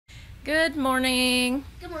Good morning.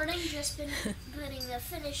 Good morning. Just been putting the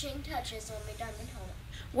finishing touches on my diamond helmet.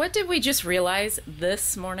 What did we just realize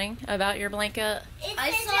this morning about your blanket?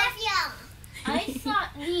 I thought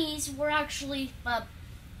these were actually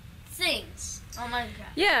things on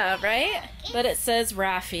Minecraft. Yeah, right? But it says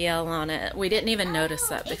Rafael on it. We didn't even notice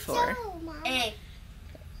that before. A.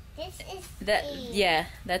 This is That A. yeah,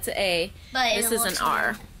 that's an A. But This is an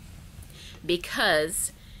R.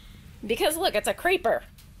 Because look, it's a creeper.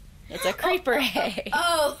 It's a creeper A.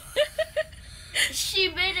 Oh. She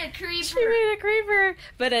made a creeper. She made a creeper,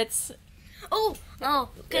 but it's Oh.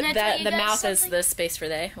 Can I tell you the guys mouth something? is the space for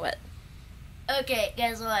they. What? Okay,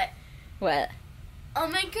 guess what? What?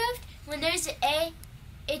 On Minecraft, when there's an A,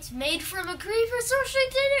 it's made from a creeper, so she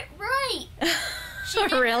did it right. She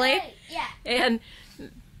did it Really? right. Yeah. And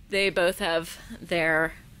they both have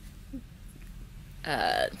their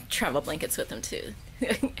travel blankets with them too.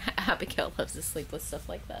 Abigail loves to sleep with stuff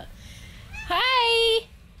like that. Hi!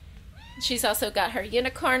 She's also got her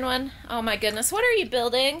unicorn one. Oh my goodness, what are you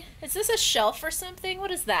building? Is this a shelf or something? What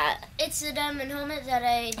is that? It's a diamond helmet that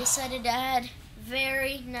I decided to add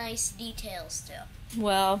very nice details to.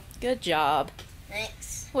 Well, good job.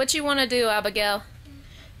 Thanks. What you want to do, Abigail?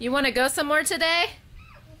 You want to go somewhere today?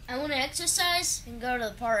 I want to exercise and go to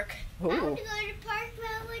the park. I want Ooh. to go to the park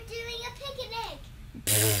while we're doing a picnic.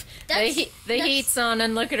 The heat's on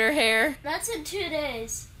and look at her hair. That's in 2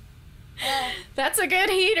 days. That's a good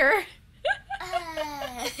heater.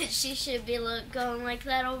 She should be going like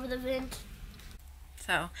that over the vent.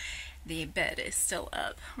 So, the bed is still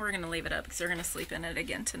up. We're going to leave it up because we're going to sleep in it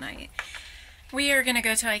again tonight. We are going to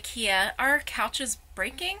go to Ikea. Our couch is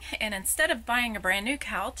breaking, and instead of buying a brand new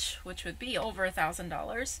couch, which would be over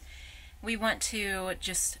 $1,000, we want to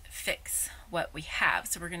just fix what we have.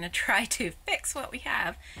 So we're going to try to fix what we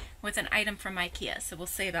have with an item from Ikea. So we'll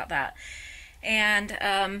see about that. And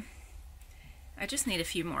I just need a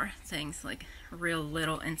few more things, like real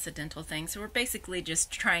little incidental things. So we're basically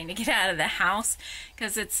just trying to get out of the house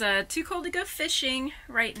because it's too cold to go fishing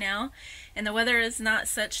right now, and the weather is not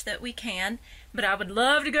such that we can. But I would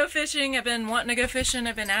love to go fishing. I've been wanting to go fishing.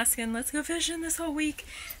 I've been asking, let's go fishing this whole week.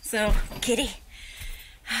 So, Kitty.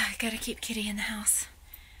 I gotta keep Kitty in the house.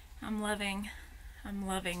 I'm loving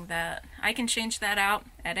that. I can change that out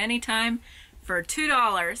at any time for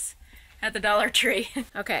 $2 at the Dollar Tree.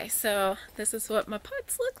 Okay, so this is what my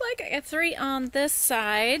pots look like. I got 3 on this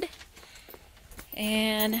side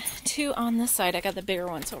and 2 on this side. I got the bigger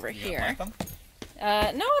ones over here. Like them?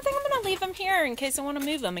 No, I think I'm gonna leave them here in case I want to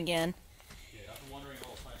move them again. Yeah, I've been wondering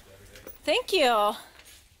all the plants every day. Thank you.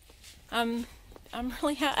 I'm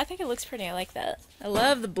really I think it looks pretty. I like that. I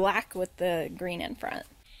love the black with the green in front.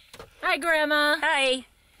 Hi, Grandma. Hi.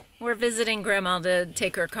 We're visiting Grandma to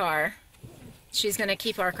take her car. She's gonna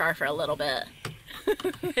keep our car for a little bit.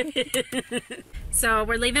 So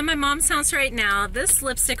we're leaving my mom's house right now. This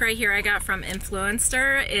lipstick right here I got from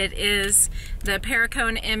Influencer. It is the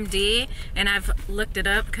Paracone MD, and I've looked it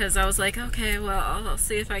up because I was like, okay, well, I'll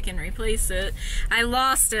see if I can replace it. I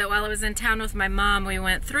lost it while I was in town with my mom. We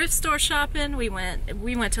went thrift store shopping. We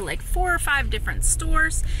went to like 4 or 5 different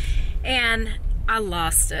stores, and I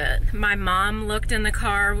lost it. My mom looked in the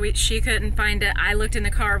car. She couldn't find it. I looked in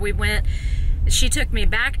the car. She took me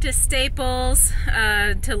back to Staples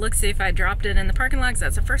to look, see if I dropped it in the parking lot, 'cause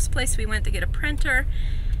that's the first place we went to get a printer.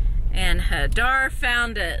 And Hadar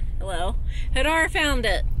found it. Hello? Hadar found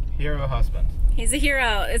it. Hero husband. He's a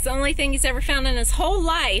hero. It's the only thing he's ever found in his whole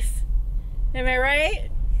life. Am I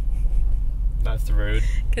right? That's rude.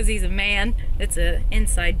 Because he's a man. It's an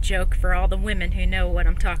inside joke for all the women who know what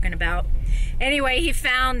I'm talking about. Anyway, he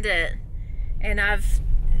found it. And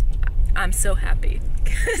I'm so happy.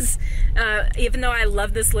 Because even though I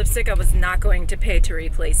love this lipstick, I was not going to pay to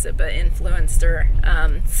replace it, but Influencer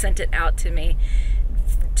sent it out to me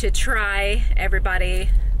to try. Everybody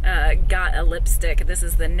got a lipstick. This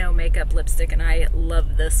is the no makeup lipstick, and I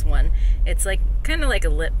love this one. It's like kind of like a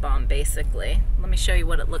lip balm, basically. Let me show you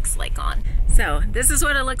what it looks like on. So this is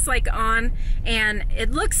what it looks like on, and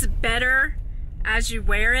it looks better as you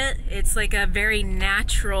wear it. It's like a very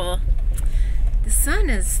natural. The sun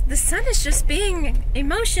is just being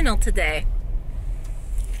emotional today.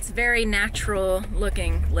 It's very natural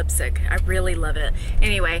looking lipstick. I really love it.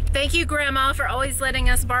 Anyway, thank you, Grandma, for always letting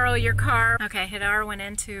us borrow your car. Okay, Hadar went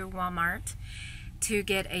into Walmart to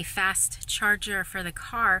get a fast charger for the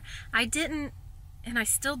car. I didn't, and I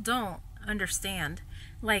still don't understand.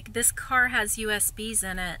 Like, this car has USBs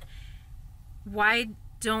in it. Why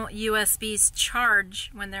don't USBs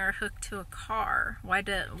charge when they're hooked to a car? Why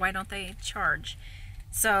don't they charge?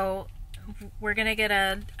 So we're gonna get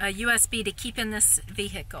a USB to keep in this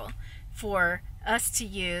vehicle for us to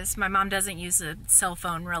use. My mom doesn't use a cell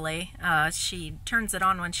phone really. She turns it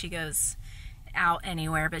on when she goes out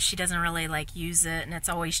anywhere, but she doesn't really like use it, and it's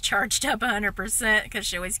always charged up 100% because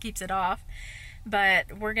she always keeps it off.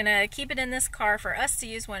 But we're gonna keep it in this car for us to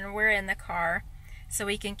use when we're in the car, so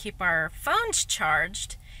we can keep our phones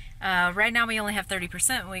charged. Right now we only have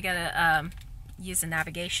 30%. We gotta use the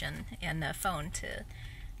navigation and the phone to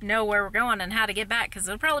know where we're going and how to get back, because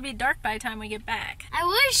it'll probably be dark by the time we get back. I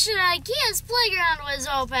wish Ikea's playground was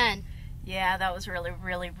open. Yeah, that was really,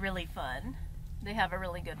 really, really fun. They have a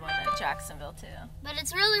really good one at Jacksonville too. But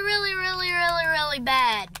it's really, really, really, really, really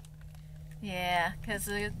bad. Yeah, because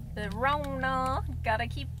the Rona, gotta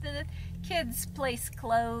keep the kids' place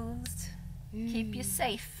closed. Keep you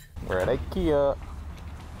safe. We're at Ikea.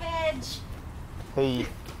 Hedge. Hey.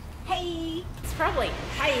 Hey. It's probably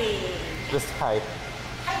hey. Just hi.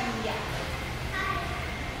 Hey.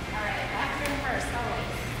 Alright, bathroom first,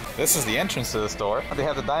 always. This is the entrance to the store. They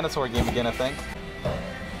have the dinosaur game again, I think.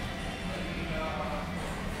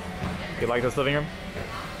 You like this living room?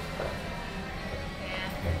 Yeah,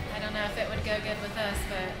 I don't know if it would go good with us,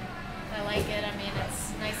 but I like it. I mean,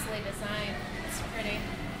 it's nicely designed. It's pretty.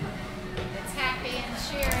 It's happy and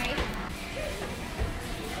cheery.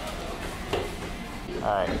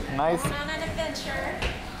 Alright, nice. Going on an adventure.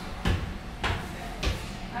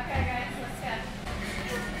 Okay, guys, let's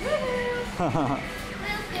go.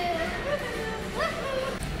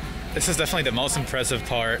 This is definitely the most impressive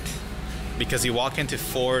part because you walk into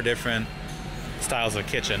 4 different styles of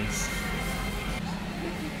kitchens.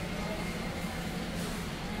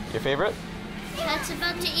 Your favorite? That's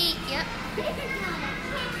about to eat, yep.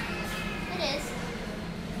 It is.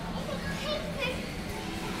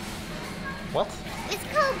 What? It's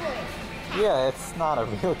cowboy. Yeah, it's not a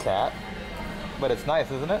real cat, but it's nice,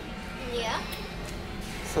 isn't it? Yeah.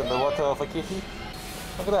 So the water of a kitty.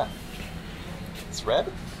 Look at that. It's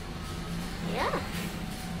red? Yeah.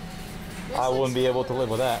 I wouldn't be able to live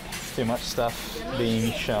with that. It's too much stuff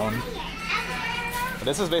being shown. But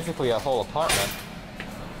this is basically a whole apartment.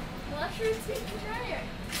 Watch your sink and dryer.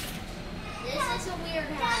 This is a weird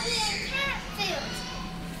house.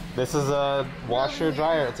 This is a washer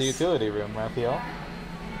dryer. It's a utility room, Rafael.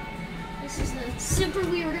 This is a super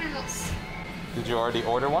weird house. Did you already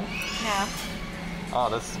order one? No. Oh,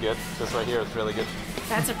 this is good. This right here is really good.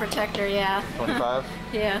 That's a protector, yeah. 25.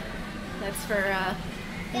 Yeah. That's for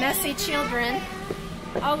messy children.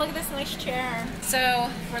 Oh, look at this nice chair. So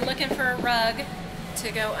we're looking for a rug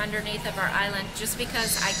to go underneath of our island, just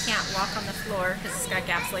because I can't walk on the floor because it's got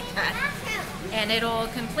gaps like that. And it'll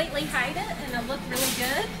completely hide it and it'll look really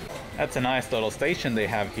good. That's a nice little station they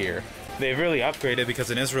have here. They've really upgraded because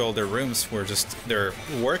in Israel their rooms were just, their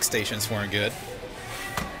workstations weren't good.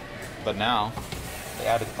 But now they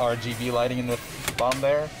added RGB lighting in the bottom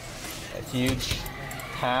there. A huge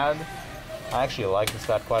pad. I actually like this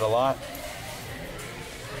pad quite a lot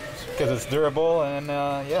because it's durable and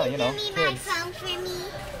yeah, you know. Give me my phone for me.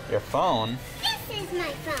 Your phone? This is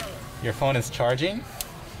my phone. Your phone is charging?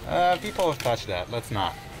 People have touched that. Let's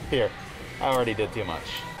not. Here, I already did too much.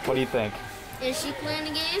 What do you think? Is she playing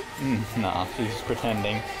a game? No, she's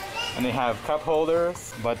pretending. And they have cup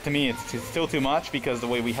holders, but to me it's still too much because the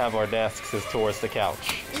way we have our desks is towards the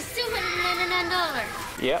couch. It's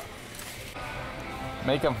 $299. Yep.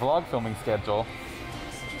 Make a vlog filming schedule.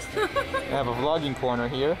 We have a vlogging corner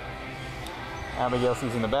here. Abigail's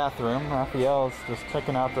using the bathroom. Rafael's just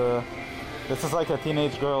checking out the... This is like a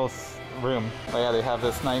teenage girl's room. Oh yeah, they have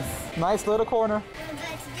this nice little corner. I'm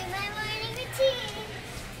about to do my morning routine.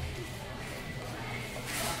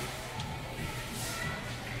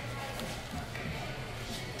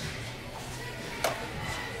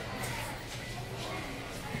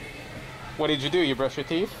 What did you do? You brush your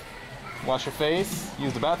teeth? Wash your face?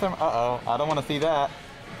 Use the bathroom? Uh-oh, I don't want to see that.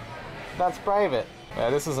 That's private. Yeah,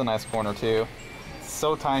 this is a nice corner too. It's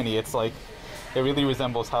so tiny, it's like, it really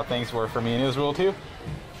resembles how things were for me in Israel too,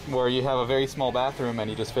 where you have a very small bathroom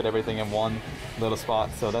and you just fit everything in one little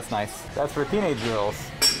spot, so that's nice. That's for teenage girls.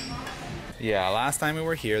 Yeah, last time we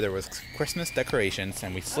were here there was Christmas decorations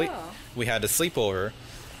and we had a sleepover.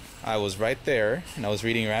 I was right there and I was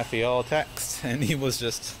reading Rafael text and he was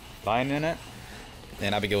just lying in it.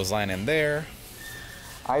 And Abigail was lying in there.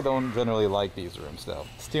 I don't generally like these rooms though.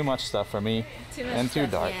 It's too much stuff for me and too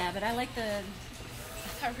dark. Yeah, but I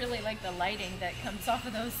really like the lighting that comes off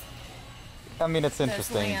of those. I mean, it's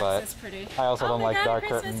interesting, but it's pretty. I also don't like dark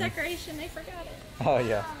Christmas curtains. decoration, they forgot it. Oh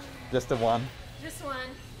yeah, just the one. Just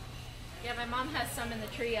one. Yeah, my mom has some in the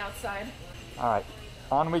tree outside. All right,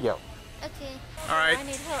 on we go. Okay. All right, I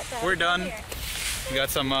need help though. we're done. Here. We got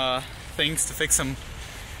some things to fix some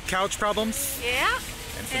couch problems. Yeah.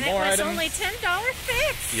 And some And more it was items. only $10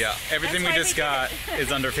 fixed. Yeah, everything That's we why just we got did it.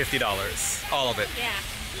 is under $50. All of it. Yeah.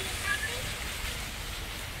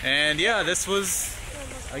 And yeah, this was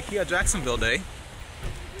Ikea Jacksonville Day.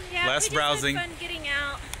 Yeah, Less we just browsing. had fun getting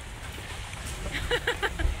out.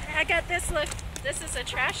 I got this, look. This is a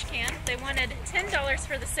trash can. They wanted $10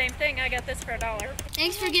 for the same thing. I got this for $1.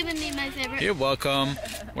 Thanks for giving me my favorite. You're welcome.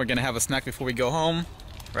 We're gonna have a snack before we go home,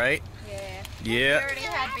 right? Yeah. Yeah. We already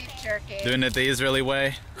had beef jerky. Doing it the Israeli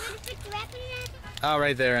way. Put the wrapper in. Oh,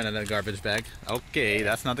 right there in the garbage bag. Okay,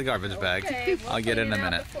 that's not the garbage bag. Okay, we'll I'll get it in a clean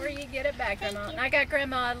out minute. before you get it back, Grandma. And I got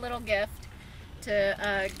Grandma a little gift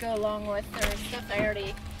to go along with her stuff I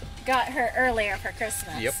already got her earlier for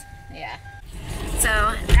Christmas. Yep. Yeah.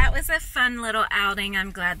 So that was a fun little outing.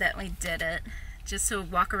 I'm glad that we did it. Just to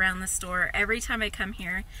walk around the store. Every time I come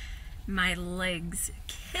here, my legs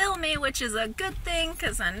kill me, which is a good thing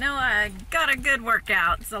because I know I got a good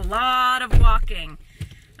workout. It's a lot of walking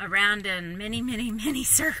around in many, many, many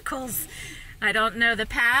circles. I don't know the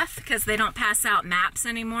path because they don't pass out maps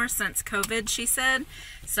anymore since COVID, she said.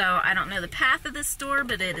 So I don't know the path of the store,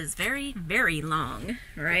 but it is very, very long,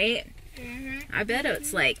 right? I bet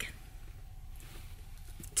it's like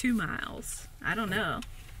 2 miles. I don't know.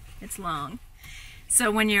 It's long. So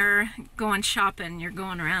when you're going shopping, you're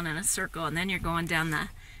going around in a circle, and then you're going down the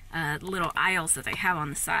little aisles that they have on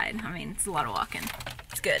the side. I mean, it's a lot of walking.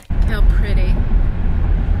 It's good. How pretty.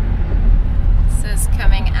 This is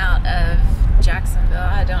coming out of Jacksonville.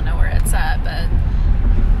 I don't know where it's at, but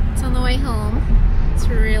it's on the way home. It's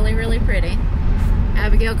really, really pretty.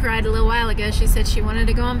 Abigail cried a little while ago. She said she wanted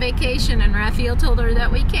to go on vacation, and Rafael told her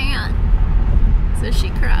that we can't. So she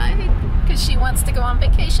cried because she wants to go on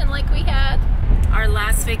vacation like we had. Our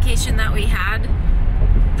last vacation that we had,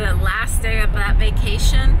 the last day of that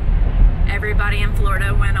vacation, everybody in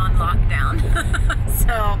Florida went on lockdown.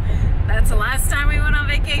 So that's the last time we went on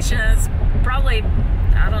vacation. It's probably,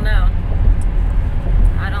 I don't know.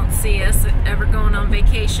 I don't see us ever going on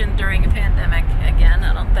vacation during a pandemic again.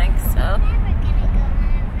 I don't think so.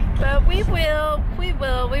 But we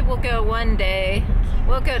will go one day.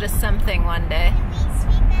 We'll go to something one day.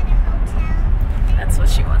 That's what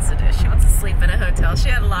she wants to do. She wants to sleep at a hotel. She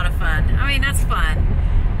had a lot of fun. I mean, that's fun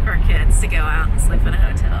for kids to go out and sleep in a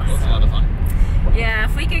hotel. It was a lot of fun. Yeah,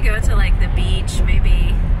 if we could go to like the beach,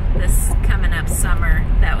 maybe this coming up summer,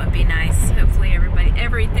 that would be nice. Hopefully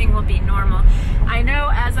everything will be normal. I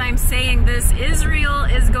know as I'm saying this, Israel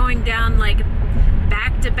is going down like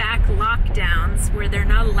back-to-back lockdowns where they're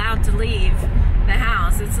not allowed to leave the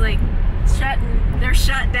house. It's like they're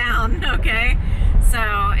shut down, okay? So,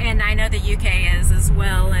 and I know the UK is as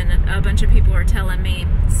well, and a bunch of people are telling me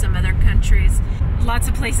some other countries, lots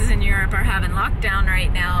of places in Europe are having lockdown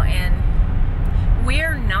right now, and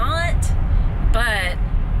we're not, but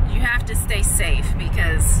you have to stay safe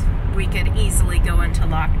because we could easily go into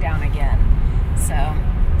lockdown again. So,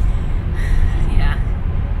 yeah,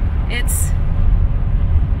 it's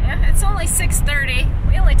only 6:30.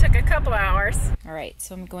 We only took a couple hours. All right,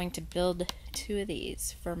 so I'm going to build 2 of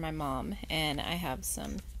these for my mom, and I have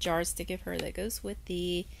some jars to give her that goes with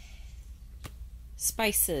the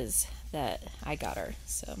spices that I got her.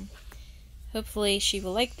 So hopefully she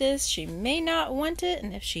will like this. She may not want it,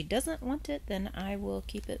 and if she doesn't want it, then I will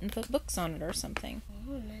keep it and put books on it or something.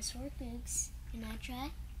 Oh, nice work, Biggs. Can I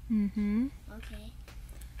try? Mm-hmm. Okay.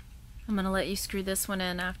 I'm gonna let you screw this one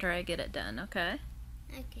in after I get it done, okay?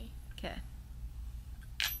 Okay. Okay.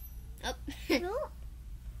 Oh.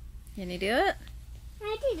 Can you do it?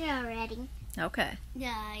 I did it already. Okay.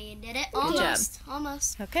 Yeah, you did it. Good job.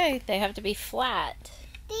 Almost. Okay, they have to be flat.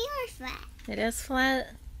 They are flat. It is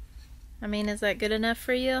flat? I mean, is that good enough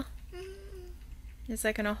for you? Is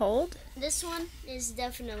that gonna hold? This one is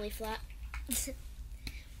definitely flat.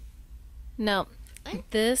 No. What?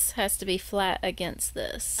 This has to be flat against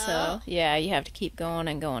this. So, yeah, you have to keep going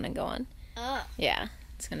and going and going. Oh, Yeah,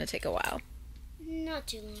 it's gonna take a while. not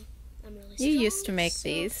too long. I'm really You used to strong, make so-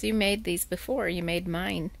 these. You made these before. You made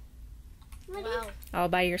mine Wow. all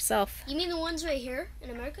by yourself. You mean the ones right here in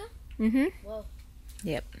America? Mm-hmm. Whoa.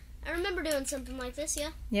 Yep. I remember doing something like this,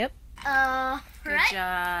 yeah. Yep. Good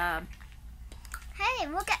job. Hey,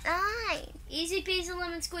 look at mine. Easy peasy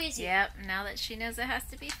lemon squeezy. Yep. Now that she knows it has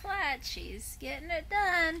to be flat, she's getting it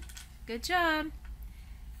done. Good job.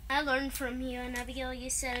 I learned from you and Abigail. You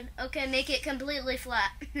said, okay, make it completely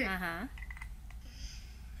flat. Uh-huh.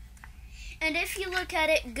 And if you look at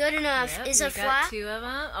it good enough, Yep, is you it got flat? 2 of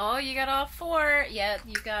them. Oh, you got all 4. Yeah,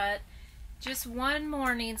 you got just 1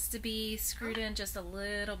 more needs to be screwed in just a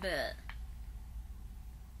little bit.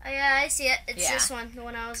 Oh, yeah, I see it. It's Yeah. this one, the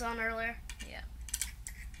one I was on earlier. Yeah.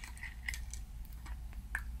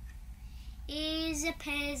 Easy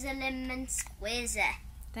peasy lemon squeezy.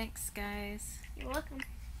 Thanks, guys. You're welcome.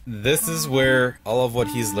 This is where all of what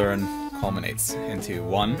he's learned culminates into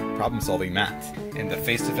one, problem-solving math in the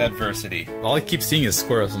face of adversity. All I keep seeing is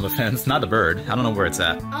squirrels on the fence, not the bird. I don't know where it's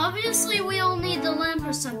at. Obviously, we all need the lamp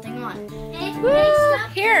or something on. Hey, Woo!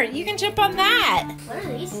 Here, you can jump on that. What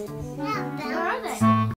are these? Well, What are they?